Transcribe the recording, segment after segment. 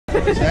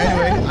So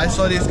anyway, I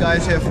saw these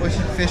guys here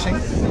fishing,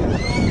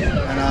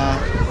 and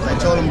I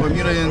told them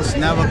Bermudians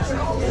never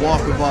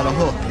walk without a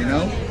hook, you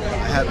know?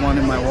 I had one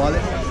in my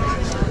wallet.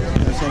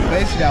 And so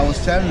basically I was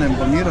telling them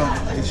Bermuda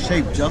is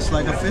shaped just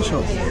like a fish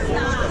hook.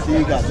 See,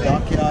 you got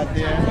Dockyard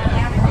there,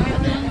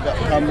 and then you got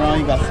come around,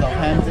 you got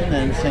Southampton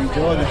and St.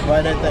 George is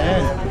right at the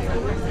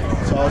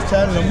end. So I was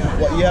telling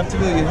them what you have to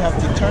do, you have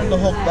to turn the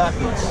hook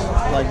backwards,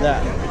 like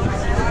that.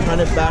 Turn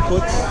it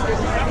backwards.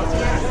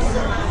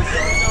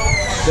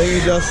 Then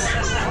you just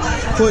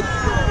put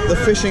the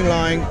fishing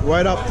line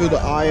right up through the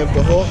eye of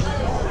the hook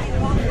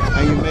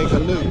and you make a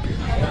loop.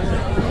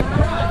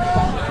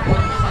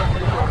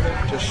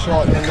 Just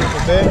shorten it a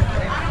little bit.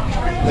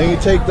 Then you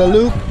take the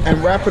loop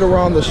and wrap it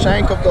around the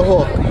shank of the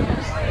hook.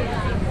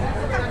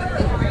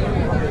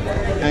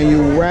 And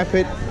you wrap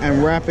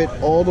it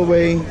all the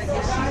way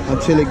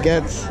until it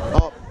gets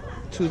up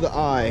to the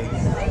eye.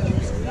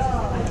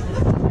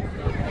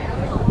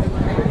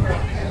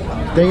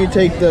 Then you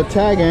take the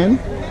tag end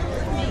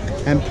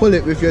and pull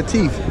it with your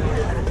teeth.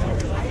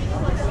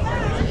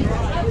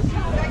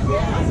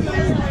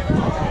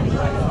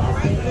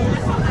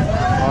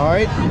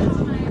 Alright,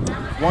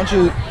 once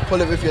you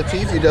pull it with your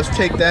teeth, you just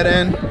take that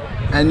end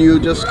and you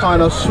just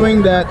kind of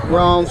swing that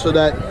round so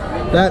that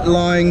that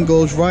line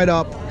goes right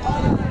up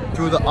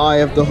through the eye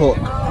of the hook.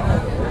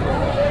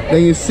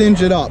 Then you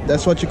singe it up.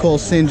 That's what you call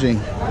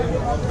singeing.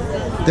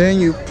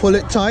 Then you pull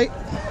it tight.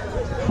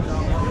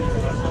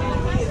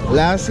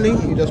 Lastly,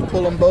 you just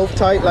pull them both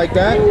tight like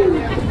that.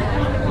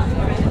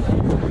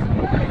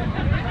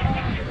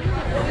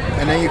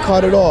 And then you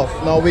cut it off.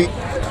 Now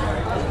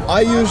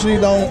I usually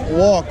don't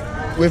walk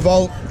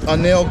without a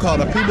nail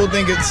cutter. People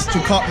think it's to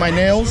cut my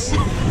nails,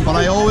 but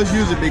I always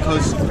use it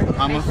because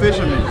I'm a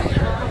fisherman.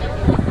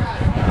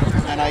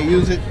 And I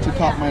use it to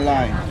cut my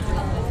line.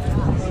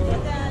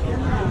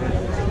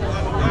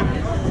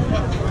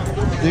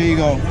 There you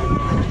go.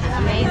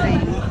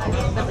 Amazing.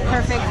 The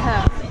perfect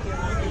hook.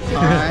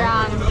 All right.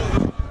 Strong.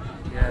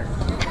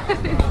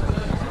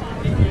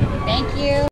 Thank you.